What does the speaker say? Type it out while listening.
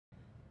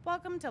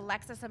Welcome to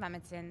Lexus of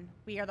Edmonton.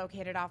 We are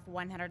located off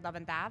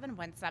 111th Ave and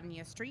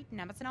 170th Street in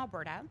Edmonton,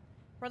 Alberta.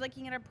 We're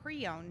looking at a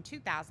pre-owned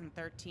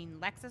 2013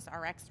 Lexus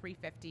RX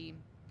 350.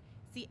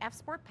 It's the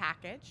F-Sport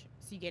package,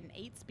 so you get an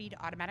 8-speed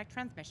automatic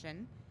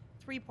transmission,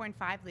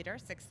 3.5-liter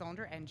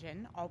 6-cylinder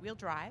engine, all-wheel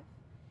drive,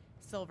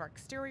 silver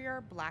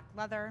exterior, black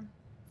leather,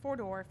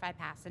 4-door,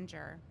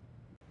 5-passenger.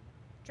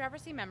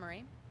 Driver's seat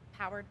memory,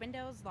 powered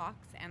windows,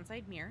 locks, and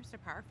side mirrors are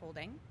power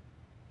folding,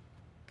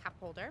 cup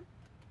holder,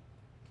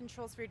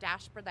 controls for your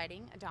dashboard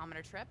lighting,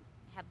 odometer trip,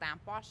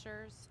 headlamp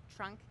washers,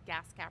 trunk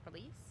gas cap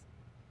release,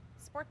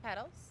 sport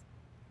pedals,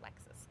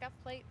 Lexus scuff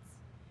plates,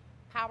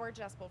 power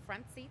adjustable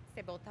front seats,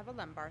 they both have a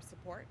lumbar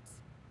support,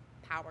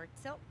 power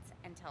tilt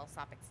and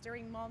telescopic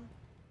steering wheel,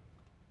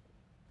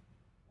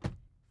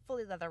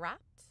 fully leather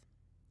wrapped,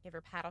 you have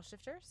your paddle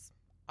shifters,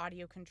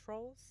 audio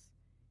controls,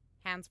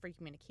 hands-free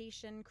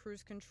communication,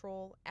 cruise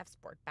control,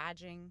 F-Sport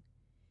badging.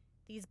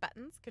 These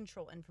buttons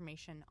control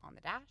information on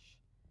the dash,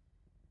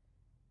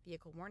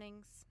 vehicle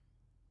warnings,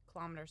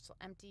 kilometers till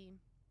empty,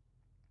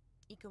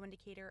 eco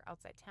indicator,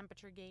 outside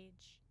temperature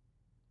gauge,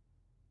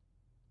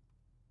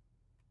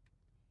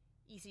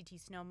 ECT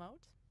snow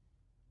mode,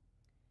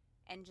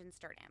 engine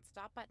start and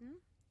stop button.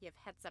 You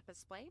have heads-up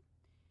display,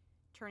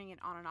 turning it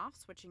on and off,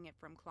 switching it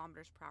from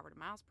kilometers per hour to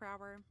miles per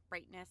hour,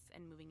 brightness,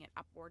 and moving it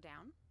up or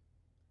down.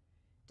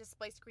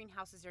 Display screen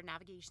houses your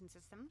navigation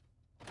system,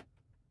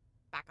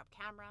 backup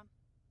camera,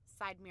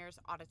 side mirrors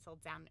auto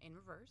tilt down in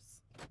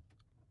reverse,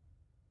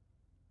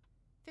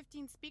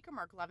 15 speaker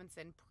Mark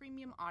Levinson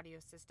premium audio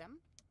system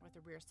with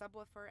a rear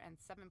subwoofer and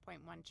 7.1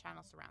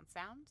 channel surround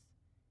sound,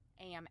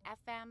 AM,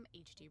 FM,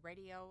 HD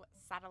radio,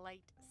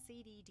 satellite,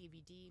 CD,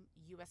 DVD,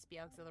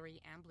 USB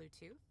auxiliary, and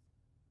Bluetooth.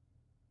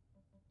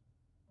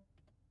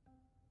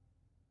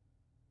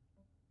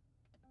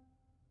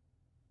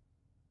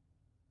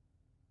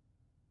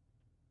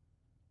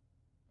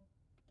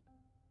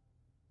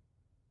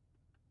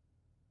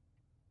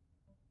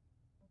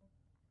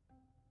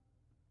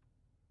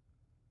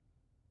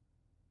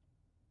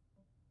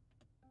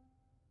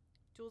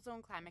 Dual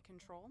zone climate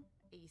control,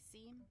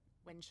 AC,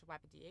 windshield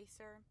wiper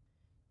deicer.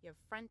 You have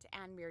front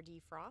and rear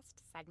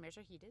defrost, side mirrors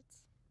are heated,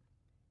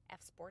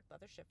 F-Sport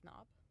leather shift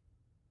knob.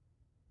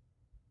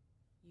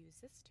 Use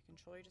this to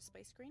control your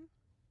display screen.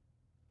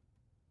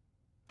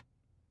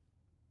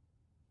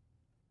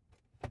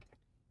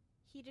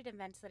 Heated and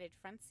ventilated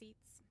front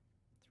seats,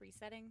 3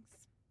 settings.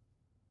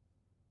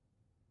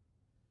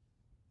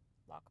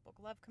 Lockable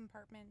glove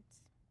compartment.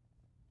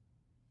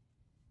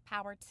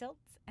 Power tilt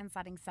and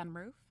sliding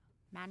sunroof,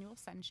 manual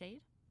sunshade.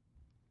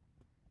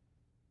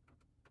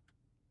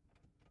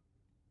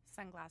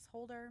 Sunglass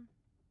holder,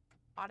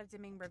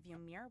 auto-dimming rearview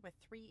mirror with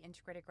 3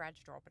 integrated garage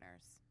door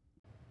openers.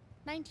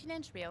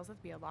 19-inch wheels with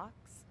wheel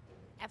locks,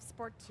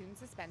 F-Sport tuned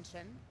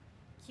suspension,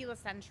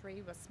 keyless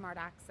entry with smart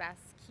access,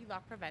 key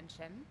lock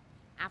prevention,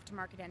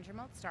 aftermarket engine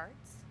remote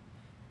starts,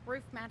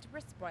 roof-mounted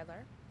wrist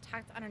spoiler,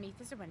 tucked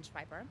underneath is a windshield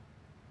wiper,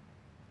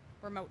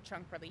 remote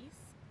trunk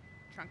release,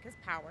 trunk is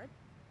powered,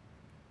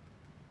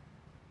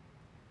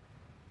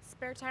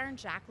 spare tire and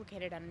jack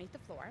located underneath the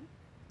floor.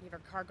 You have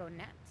a cargo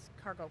net,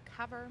 cargo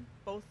cover,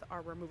 both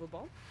are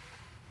removable.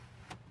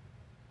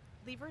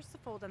 Levers to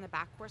fold on the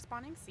back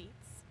corresponding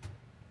seats.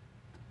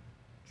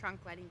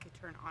 Trunk lighting to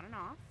turn on and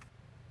off.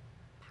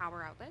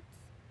 Power outlets.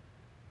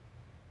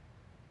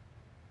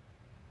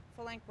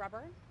 Full-length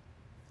rubber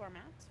floor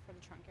mat for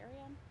the trunk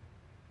area.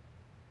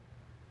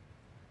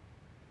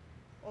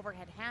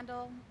 Overhead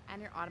handle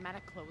and your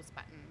automatic close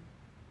button.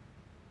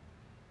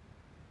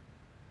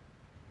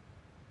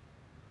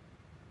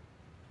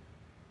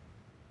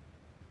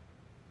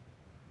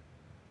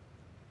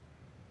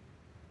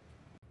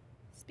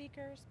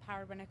 Speakers,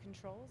 power window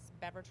controls,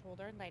 beverage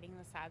holder and lighting on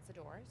the sides of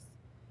the doors,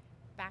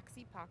 back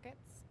seat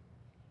pockets,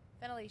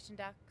 ventilation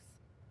ducts,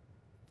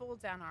 fold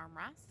down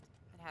armrest.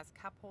 It has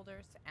cup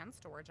holders and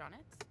storage on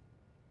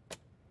it,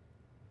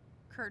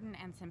 curtain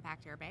and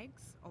impact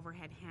airbags,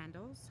 overhead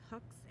handles,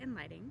 hooks and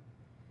lighting,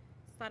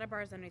 slider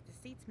bars underneath the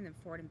seats moving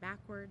forward and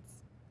backwards,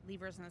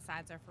 levers on the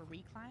sides are for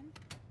recline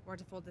or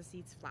to fold the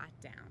seats flat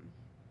down.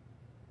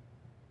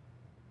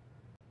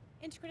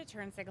 Integrated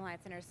turn signal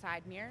lights in your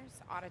side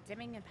mirrors, auto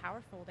dimming and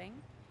power folding,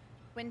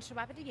 windshield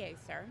wiper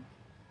deicer,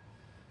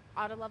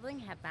 auto leveling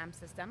headlamp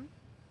system,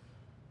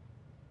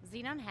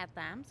 xenon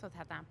headlamps with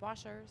headlamp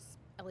washers,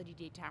 LED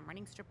daytime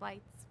running strip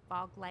lights,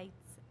 fog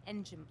lights,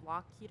 engine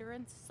block heater,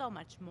 and so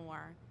much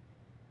more.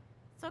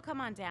 So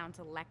come on down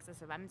to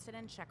Lexus of Edmonton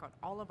and check out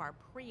all of our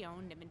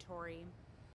pre-owned inventory.